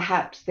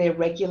perhaps they're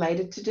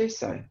regulated to do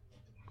so.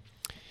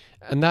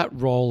 And that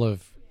role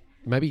of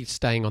maybe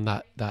staying on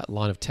that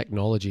line of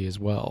technology as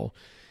well,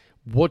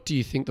 what do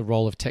you think the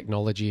role of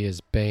technology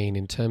has been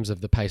in terms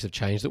of the pace of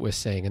change that we're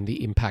seeing and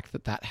the impact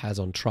that that has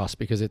on trust?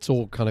 Because it's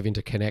all kind of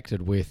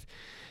interconnected with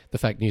the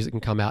fake news that can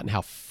come out and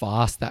how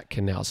fast that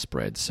can now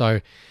spread.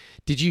 So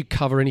did you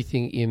cover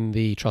anything in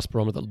the Trust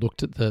Barometer that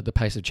looked at the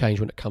pace of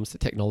change when it comes to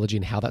technology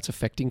and how that's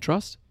affecting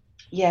trust?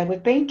 Yeah,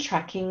 we've been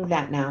tracking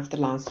that now for the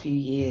last few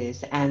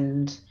years,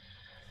 and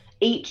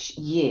each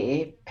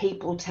year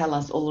people tell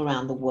us all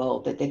around the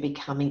world that they're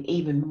becoming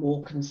even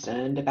more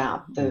concerned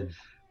about the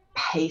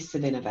pace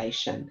of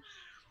innovation.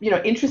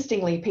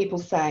 Interestingly, people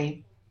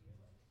say,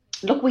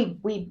 look,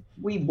 we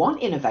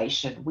want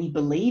innovation, we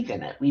believe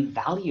in it, we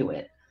value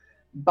it,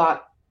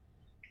 but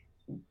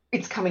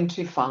it's coming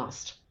too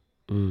fast.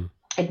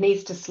 It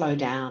needs to slow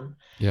down.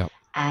 Yeah.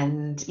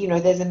 And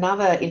there's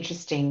another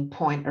interesting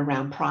point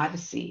around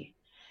privacy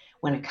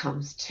when it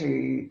comes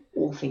to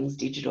all things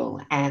digital.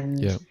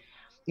 And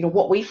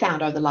what we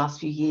found over the last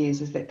few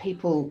years is that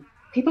people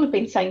have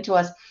been saying to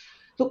us,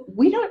 look,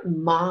 we don't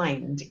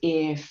mind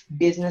if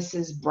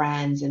businesses,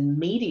 brands, and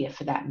media,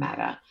 for that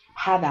matter,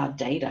 have our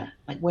data.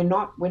 Like we're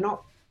not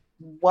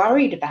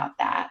worried about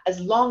that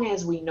as long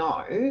as we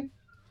know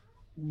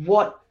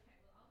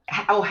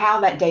how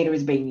that data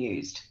is being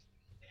used.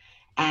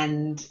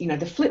 And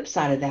the flip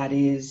side of that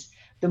is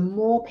the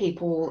more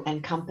people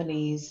and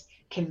companies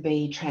can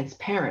be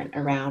transparent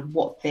around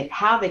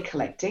how they're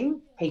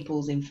collecting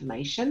people's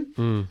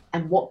information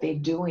and what they're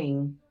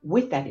doing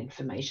with that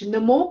information, the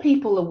more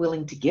people are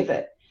willing to give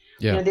it.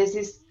 Yeah. There's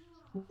this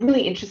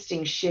really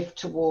interesting shift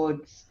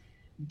towards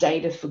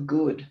data for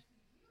good.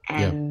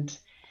 And,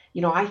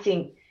 I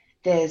think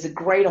there's a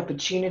great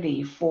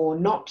opportunity for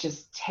not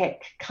just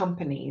tech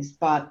companies,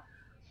 but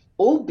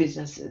all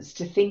businesses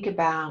to think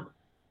about,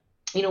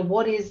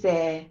 what is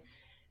their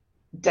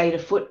data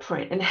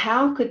footprint and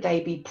how could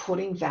they be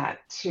putting that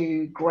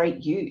to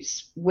great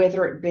use,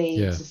 whether it be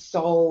to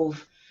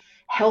solve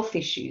health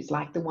issues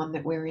like the one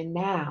that we're in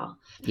now,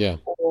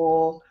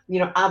 or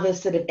other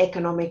sort of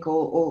economic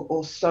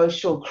or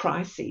social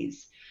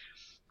crises.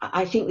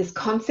 I think this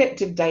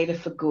concept of data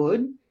for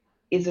good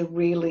is a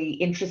really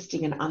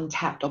interesting and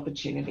untapped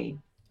opportunity.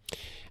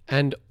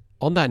 And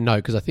on that note,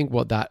 because I think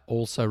what that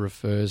also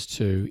refers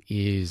to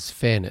is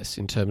fairness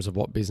in terms of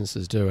what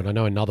businesses do. And I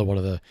know another one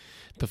of the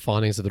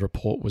findings of the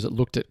report was it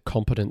looked at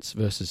competence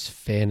versus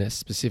fairness,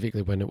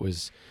 specifically when it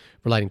was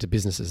relating to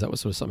businesses. That was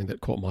sort of something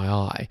that caught my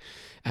eye.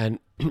 And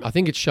I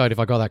think it showed, if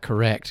I got that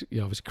correct,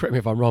 obviously correct me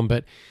if I'm wrong,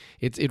 but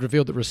it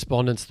revealed that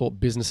respondents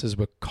thought businesses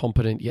were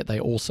competent, yet they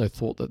also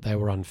thought that they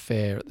were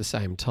unfair at the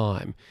same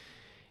time.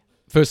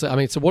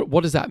 Firstly, so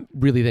what does that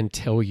really then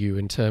tell you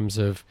in terms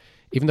of,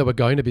 even though we're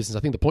going to business, I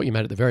think the point you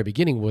made at the very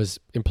beginning was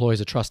employers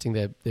are trusting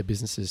their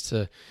businesses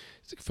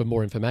for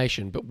more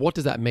information. But what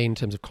does that mean in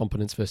terms of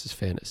competence versus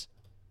fairness?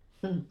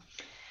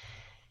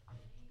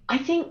 I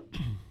think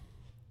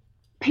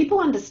people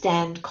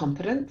understand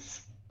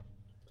competence.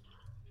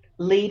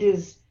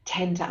 Leaders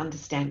tend to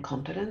understand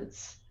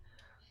competence.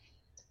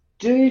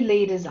 Do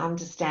leaders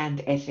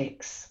understand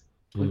ethics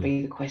would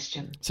be the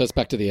question. So it's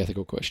back to the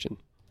ethical question.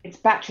 It's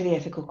back to the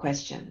ethical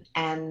question.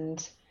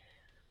 And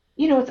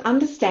it's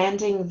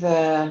understanding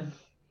the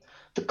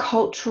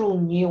cultural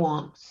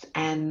nuance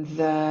and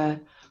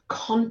the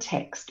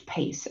context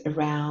piece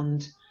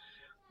around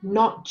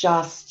not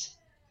just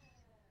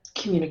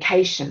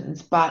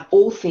communications, but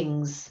all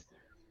things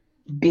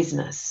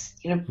business.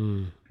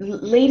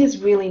 Leaders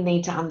really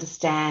need to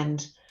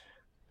understand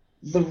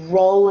the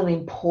role and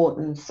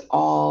importance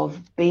of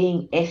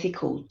being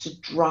ethical to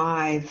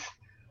drive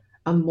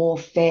a more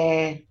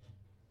fair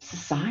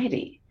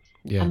society.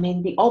 Yeah.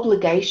 The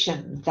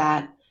obligation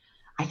that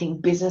I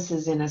think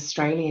businesses in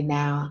Australia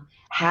now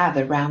have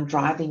around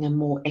driving a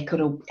more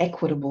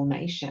equitable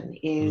nation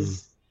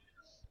is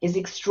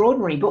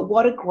extraordinary. But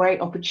what a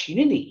great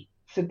opportunity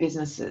for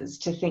businesses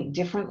to think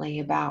differently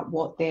about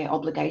what their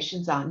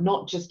obligations are,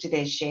 not just to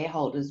their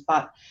shareholders,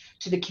 but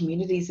to the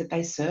communities that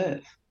they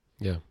serve.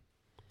 Yeah.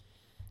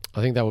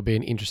 I think that would be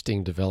an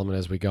interesting development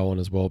as we go on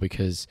as well,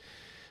 because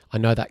I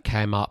know that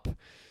came up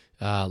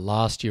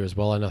last year as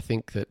well. And I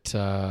think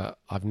that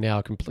I've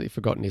now completely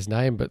forgotten his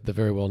name, but the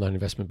very well-known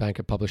investment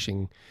banker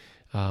publishing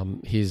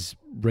his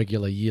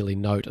regular yearly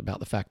note about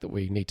the fact that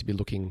we need to be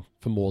looking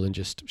for more than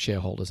just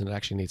shareholders, and it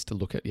actually needs to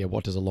look at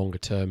what does a longer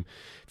term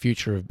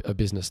future of a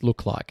business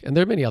look like. And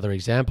there are many other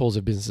examples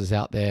of businesses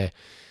out there,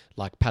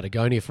 like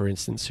Patagonia, for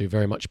instance, who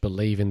very much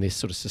believe in this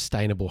sort of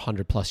sustainable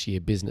 100+ year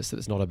business, that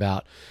it's not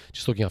about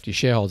just looking after your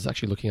shareholders, it's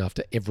actually looking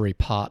after every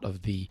part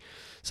of the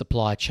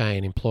supply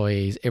chain,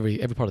 employees, every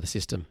part of the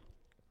system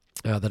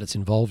that it's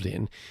involved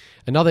in.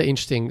 Another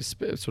interesting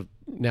sort of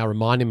now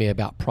reminding me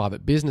about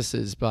private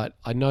businesses, but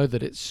I know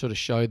that it sort of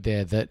showed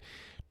there that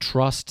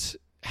trust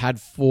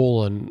had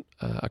fallen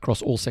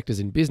across all sectors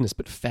in business,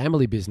 but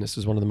family business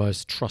is one of the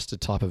most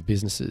trusted type of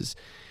businesses.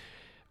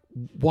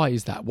 Why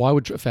is that? Why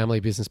would a family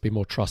business be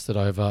more trusted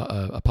over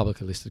a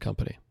publicly listed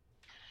company?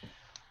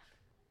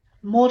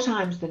 More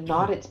times than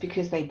not, it's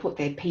because they put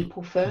their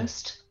people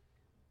first,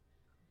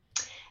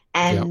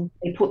 and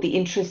they put the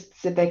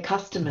interests of their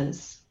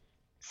customers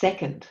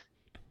second.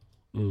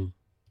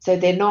 So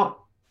they're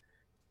not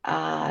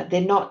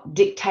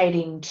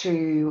dictating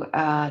to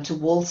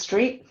Wall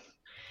Street.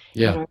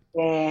 Yeah,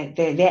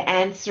 they're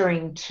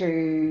answering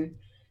to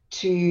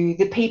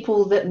the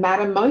people that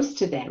matter most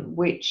to them,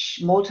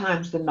 which more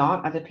times than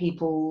not are the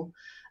people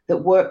that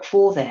work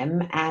for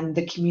them and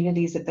the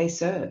communities that they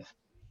serve.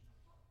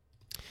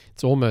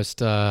 it's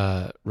almost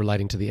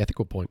relating to the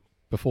ethical point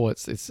before.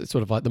 It's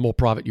sort of like the more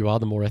private you are,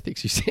 the more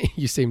ethics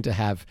you seem to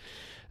have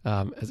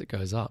as it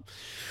goes up.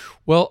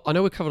 Well, I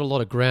know we covered a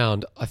lot of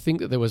ground. I think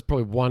that there was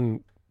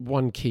probably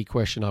one key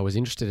question I was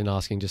interested in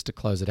asking just to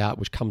close it out,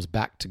 which comes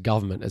back to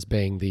government as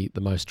being the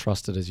most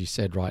trusted, as you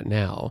said right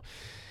now.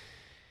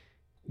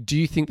 Do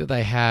you think that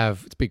they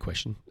have, it's a big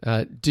question,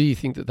 do you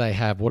think that they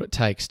have what it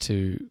takes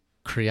to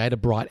create a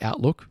bright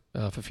outlook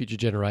for future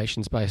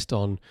generations based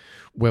on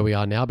where we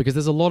are now? Because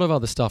there's a lot of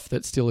other stuff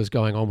that still is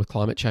going on with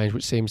climate change,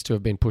 which seems to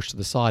have been pushed to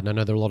the side. And I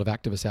know there are a lot of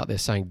activists out there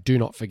saying, do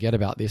not forget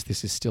about this.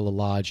 This is still a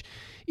large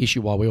issue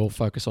while we all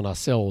focus on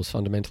ourselves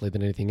fundamentally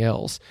than anything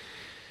else.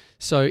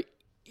 So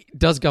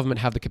does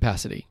government have the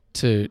capacity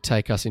to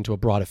take us into a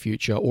brighter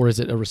future, or is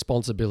it a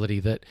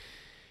responsibility that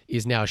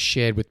is now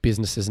shared with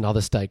businesses and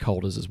other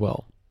stakeholders as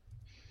well?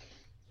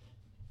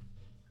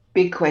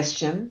 Big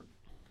question.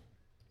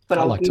 But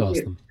I like to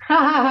ask them.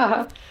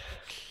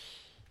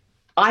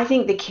 I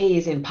think the key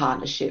is in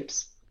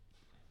partnerships.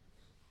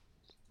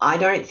 I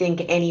don't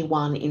think any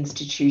one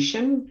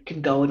institution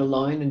can go it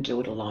alone and do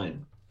it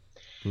alone.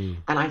 And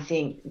I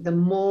think the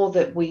more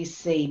that we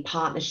see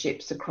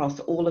partnerships across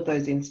all of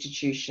those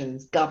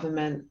institutions,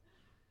 government,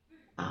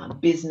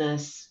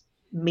 business,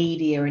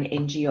 media, and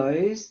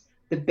NGOs,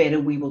 the better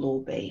we will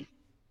all be.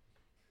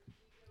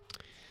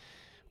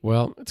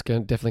 Well, it's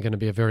definitely going to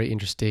be a very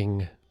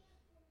interesting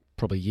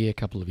probably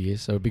couple of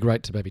years. So it'd be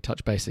great to maybe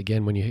touch base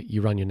again when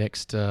you run your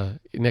next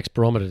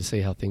barometer to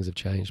see how things have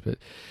changed. But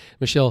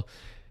Michelle,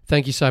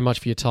 thank you so much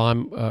for your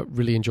time.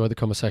 Really enjoyed the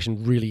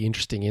conversation. Really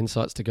interesting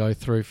insights to go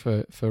through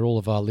for all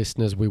of our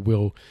listeners. We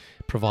will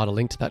provide a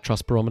link to that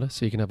Trust Barometer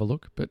so you can have a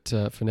look. But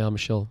for now,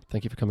 Michelle,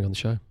 thank you for coming on the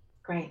show.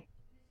 Great.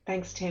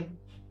 Thanks, Tim.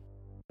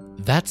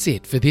 That's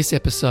it for this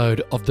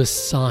episode of The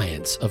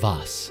Science of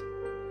Us.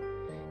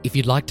 If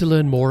you'd like to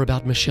learn more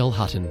about Michelle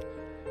Hutton,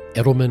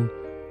 Edelman,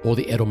 or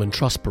the Edelman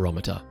Trust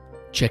Barometer,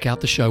 check out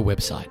the show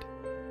website.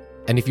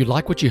 And if you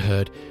like what you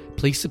heard,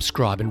 please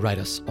subscribe and rate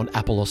us on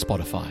Apple or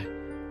Spotify.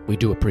 We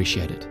do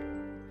appreciate it.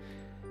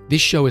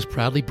 This show is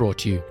proudly brought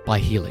to you by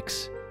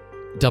Helix,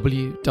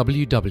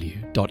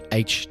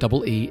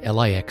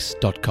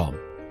 www.heelix.com.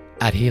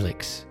 At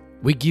Helix,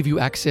 we give you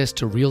access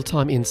to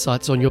real-time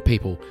insights on your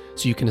people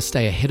so you can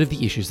stay ahead of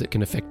the issues that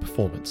can affect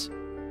performance.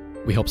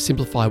 We help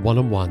simplify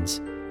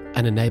one-on-ones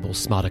and enable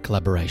smarter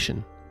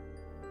collaboration.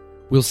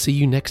 We'll see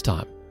you next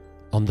time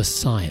on The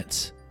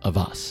Science of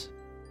Us.